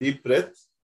Deep breath.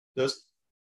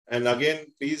 And again,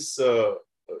 please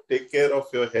take care of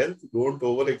your health. Don't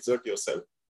overexert yourself.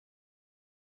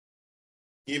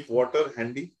 Keep water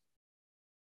handy.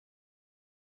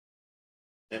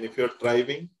 And if you're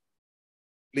driving,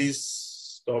 please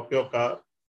stop your car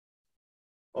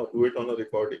or do it on a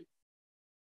recording.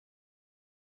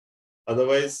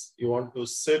 Otherwise, you want to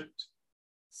sit,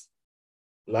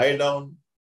 lie down,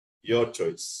 your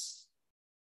choice.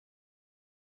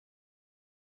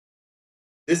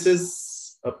 This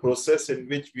is a process in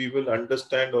which we will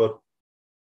understand or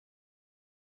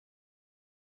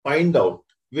find out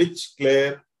which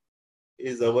Clair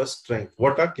is our strength.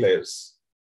 What are Clairs?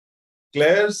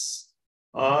 Clairs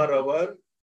are our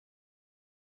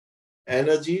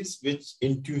energies which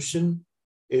intuition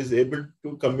is able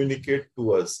to communicate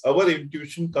to us. Our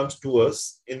intuition comes to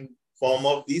us in form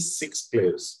of these 6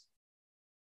 Clairs.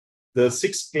 The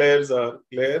 6 Clairs are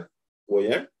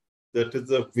clairvoyant, that is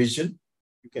the vision,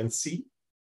 you can see.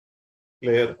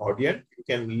 Clairaudient, you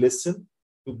can listen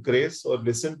to grace or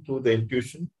listen to the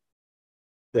intuition.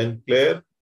 Then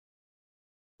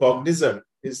claircognizant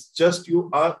is just you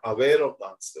are aware of the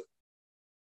answer.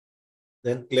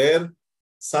 Then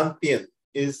clairsentient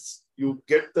is you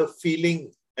get the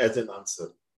feeling as an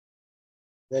answer.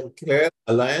 Then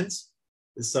clairalliance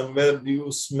is somewhere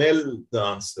you smell the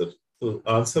answer. So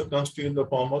answer comes to you in the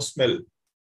form of smell.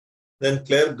 Then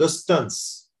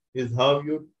clairgustance is how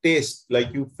you taste,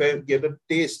 like you get a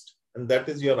taste, and that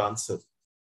is your answer.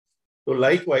 So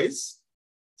likewise,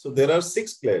 so there are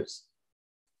 6 Clairs.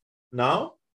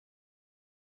 Now,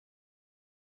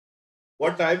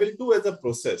 what I will do as a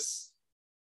process,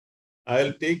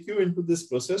 I'll take you into this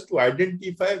process to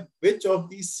identify which of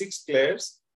these 6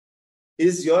 Clairs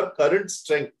is your current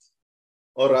strength.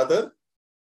 Or rather,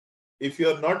 if you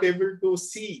are not able to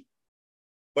see,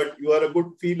 but you are a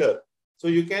good feeler, so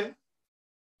you can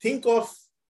think of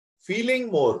feeling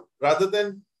more rather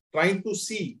than trying to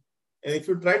see. And if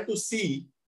you try to see,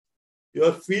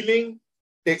 your feeling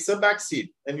takes a back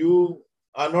seat and you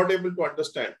are not able to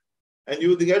understand. And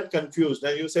you get confused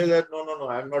and you say that, no,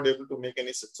 I'm not able to make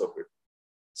any sense of it.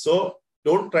 So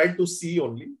don't try to see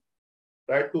only.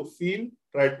 Try to feel,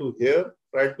 try to hear,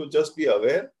 try to just be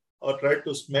aware, or try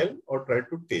to smell, or try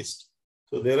to taste.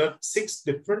 So there are 6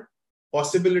 different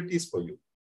possibilities for you.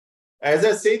 As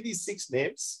I say these 6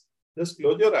 names, just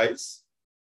close your eyes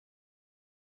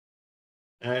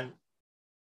and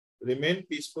remain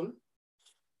peaceful.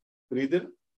 Breathe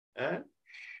in and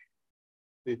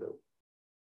breathe out.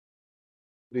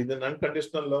 Breathe in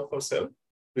unconditional love for self.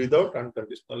 Breathe out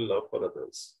unconditional love for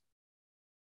others.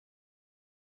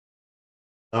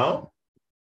 Now,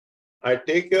 I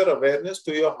take your awareness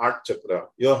to your heart chakra.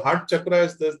 Your heart chakra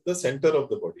is the center of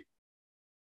the body.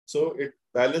 So it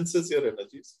balances your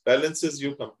energies, balances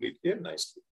you completely and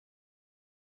nicely.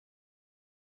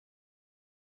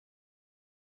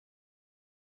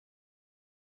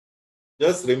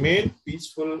 Just remain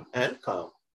peaceful and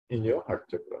calm in your heart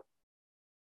chakra.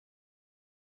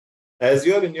 As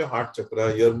you are in your heart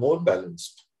chakra, you are more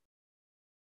balanced.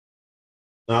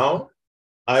 Now,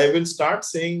 I will start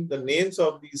saying the names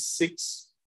of these 6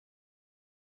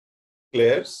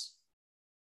 Clairs.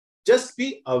 Just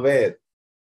be aware.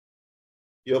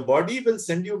 Your body will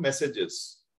send you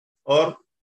messages, or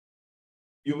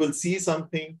you will see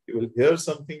something, you will hear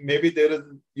something. Maybe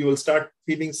you will start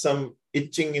feeling some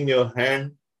itching in your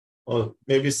hand, or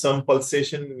maybe some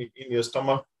pulsation in your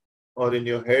stomach or in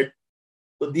your head.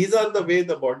 So these are the way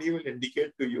the body will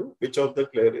indicate to you which of the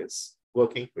Clair is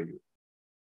working for you.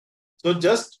 So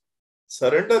just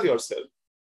surrender yourself.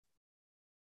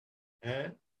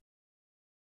 And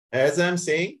as I'm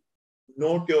saying,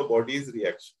 note your body's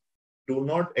reaction. Do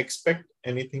not expect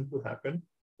anything to happen.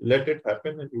 Let it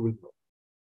happen and you will know.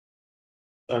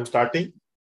 So I'm starting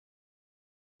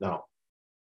now.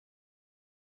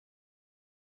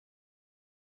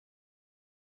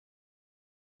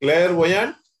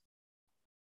 Clairvoyant,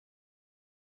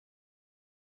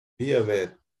 be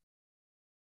aware.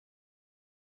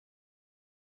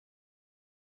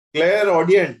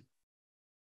 Clairaudient,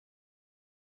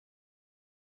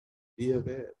 be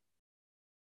aware.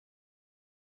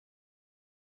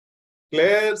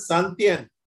 Clairsentient,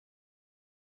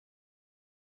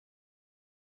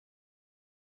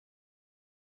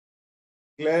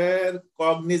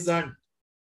 claircognizant,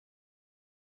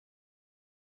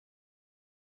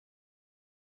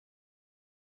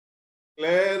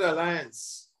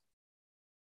 clairalliance,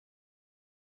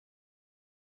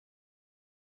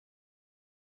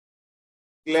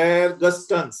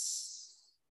 clairgustance,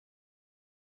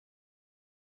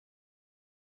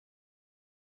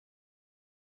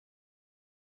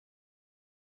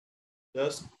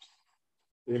 Just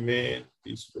remain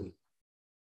peaceful.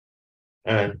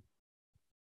 And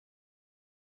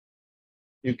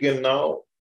you can now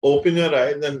open your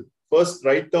eyes and first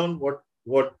write down what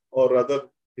or rather,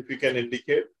 if you can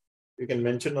indicate, you can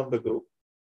mention on the group,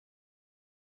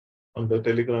 on the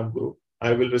Telegram group.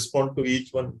 I will respond to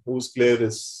each one whose Clair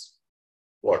is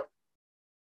what.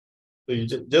 So you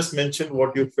just mention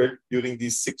what you felt during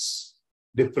these 6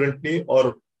 differently,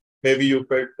 or maybe you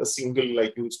felt a single,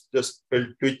 like you just felt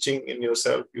twitching in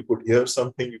yourself. You could hear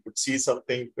something, you could see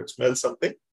something, you could smell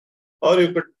something, or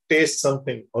you could taste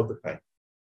something all the time.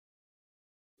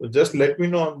 So just let me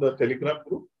know on the Telegram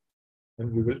group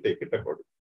and we will take it accordingly.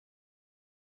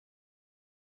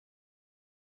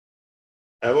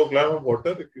 Have a glass of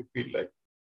water if you feel like.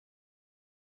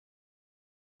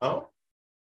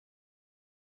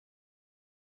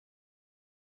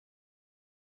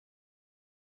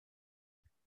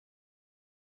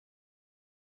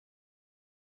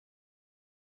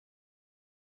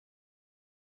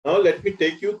 Now, let me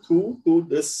take you through to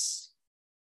this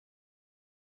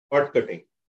cord cutting.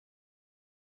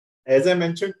 As I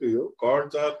mentioned to you,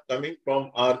 cords are coming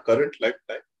from our current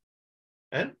lifetime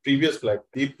and previous life.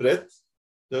 Deep breath.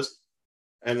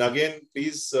 And again,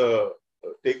 please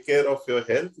take care of your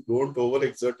health. Don't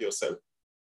overexert yourself.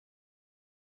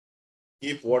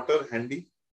 Keep water handy.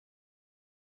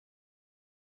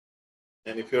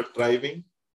 And if you're driving,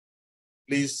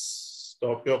 please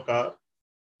stop your car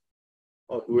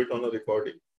or do it on a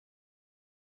recording.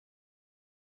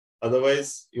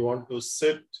 Otherwise, you want to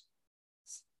sit,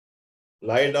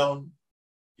 lie down,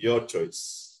 your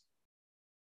choice.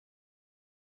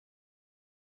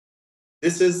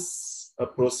 This is a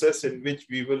process in which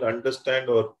we will understand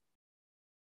or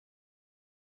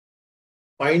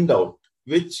find out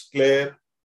which Clair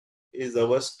is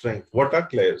our strength. What are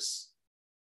Clairs?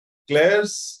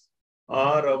 Clairs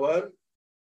are our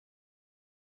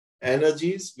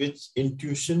energies which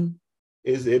intuition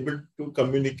is able to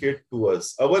communicate to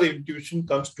us. Our intuition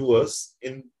comes to us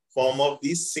in form of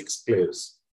these 6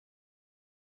 Clairs.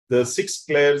 The 6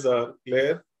 Clairs are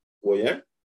clairvoyant,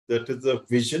 that is the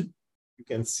vision, you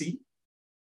can see.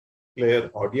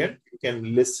 Clairaudient, you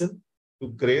can listen to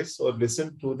grace or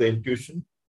listen to the intuition.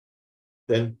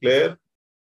 Then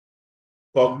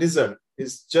claircognizant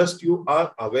is just you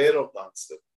are aware of the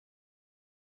answer.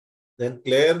 Then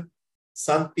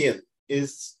clairsentient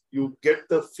is you get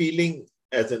the feeling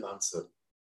as an answer.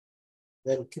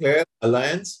 Then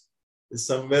clairalliance is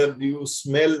somewhere you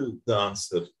smell the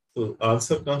answer. So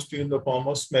answer comes to you in the form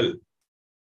of smell.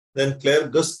 Then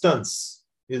clairgustance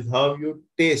is how you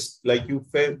taste, like you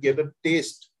get a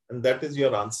taste, and that is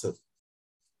your answer.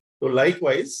 So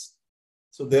likewise,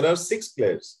 so there are 6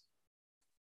 Clairs.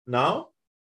 Now,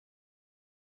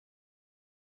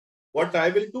 what I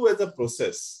will do as a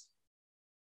process,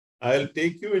 I'll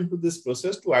take you into this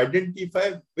process to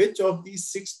identify which of these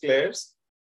 6 Clairs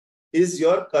is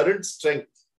your current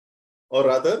strength. Or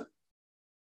rather,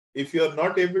 if you are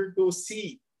not able to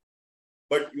see,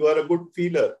 but you are a good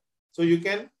feeler, so you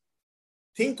can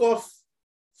think of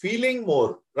feeling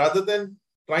more rather than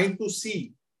trying to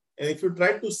see. And if you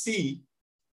try to see,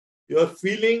 your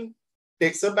feeling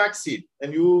takes a back seat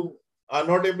and you are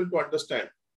not able to understand.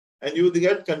 And you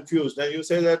get confused and you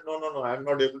say that, no, I'm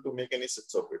not able to make any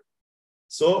sense of it.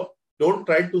 So don't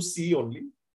try to see only.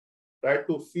 Try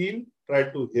to feel, try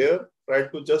to hear, try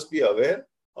to just be aware,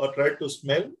 or try to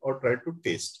smell, or try to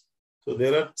taste. So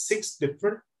there are 6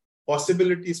 different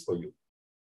possibilities for you.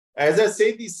 As I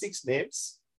say these 6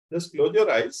 names, just close your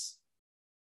eyes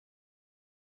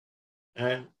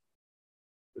and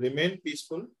remain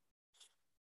peaceful.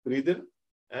 Breathe in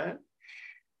and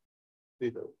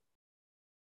breathe out.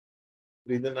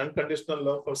 Breathe in unconditional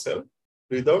love for self.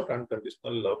 Breathe out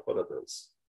unconditional love for others.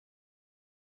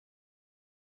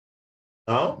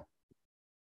 Now,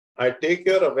 I take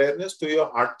your awareness to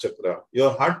your heart chakra.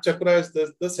 Your heart chakra is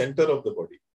the center of the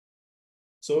body.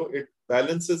 So it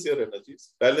balances your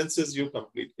energies, balances you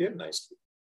completely and nicely.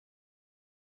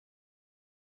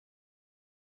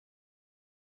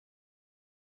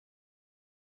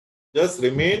 Just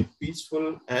remain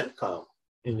peaceful and calm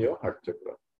in your heart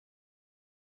chakra.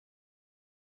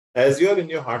 As you're in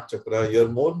your heart chakra, you're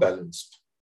more balanced.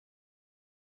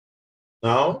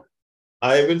 Now,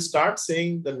 I will start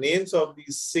saying the names of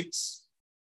these 6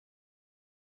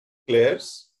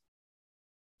 Clairs.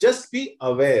 Just be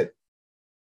aware.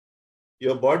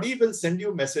 Your body will send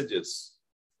you messages,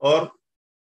 or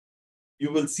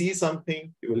you will see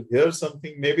something, you will hear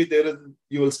something. Maybe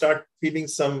you will start feeling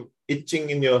some itching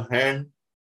in your hand,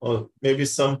 or maybe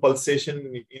some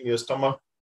pulsation in your stomach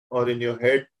or in your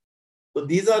head. So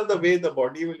these are the way the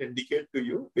body will indicate to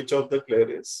you which of the Clair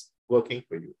is working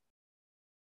for you.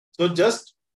 So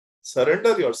just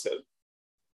surrender yourself.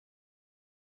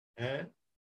 And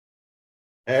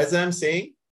as I'm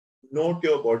saying, note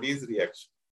your body's reaction.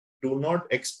 Do not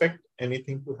expect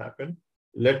anything to happen.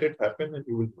 Let it happen and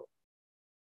you will know.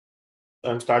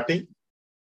 So I'm starting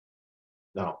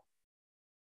now.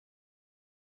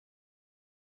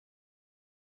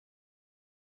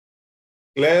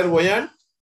 Clairvoyant,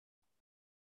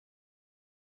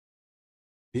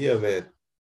 be aware.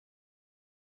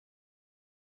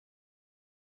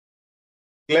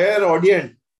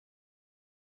 Clairaudient,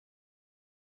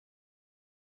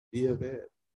 be aware.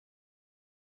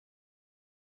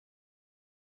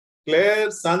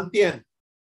 Clairsentient,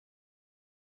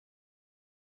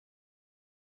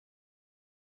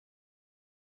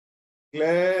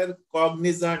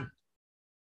 claircognizant,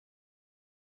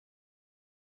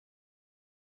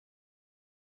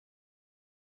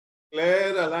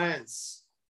 clairalliance,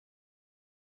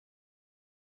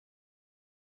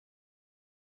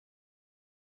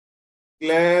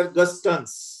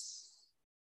 clairgustance,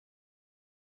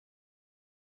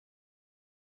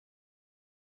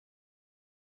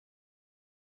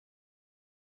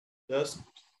 just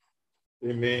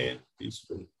remain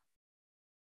peaceful.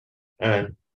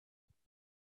 And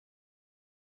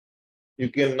you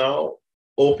can now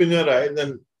open your eyes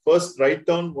and first write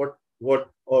down what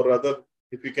or rather,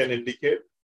 if you can indicate,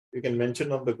 you can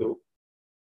mention on the group,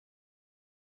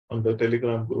 on the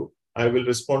Telegram group. I will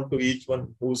respond to each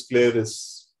one whose Clair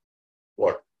is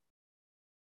what.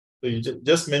 So you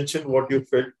just mention what you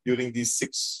felt during these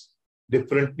 6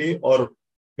 differently, or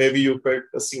maybe you felt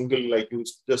a single, like you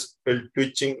just felt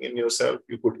twitching in yourself.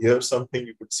 You could hear something,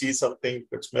 you could see something, you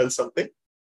could smell something,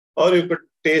 or you could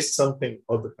taste something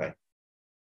all the time.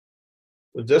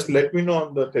 So just let me know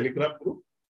on the Telegram group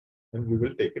and we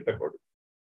will take it accordingly.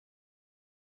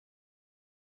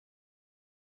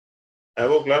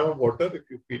 Have a glass of water if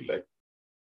you feel like.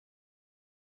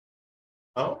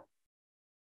 Now,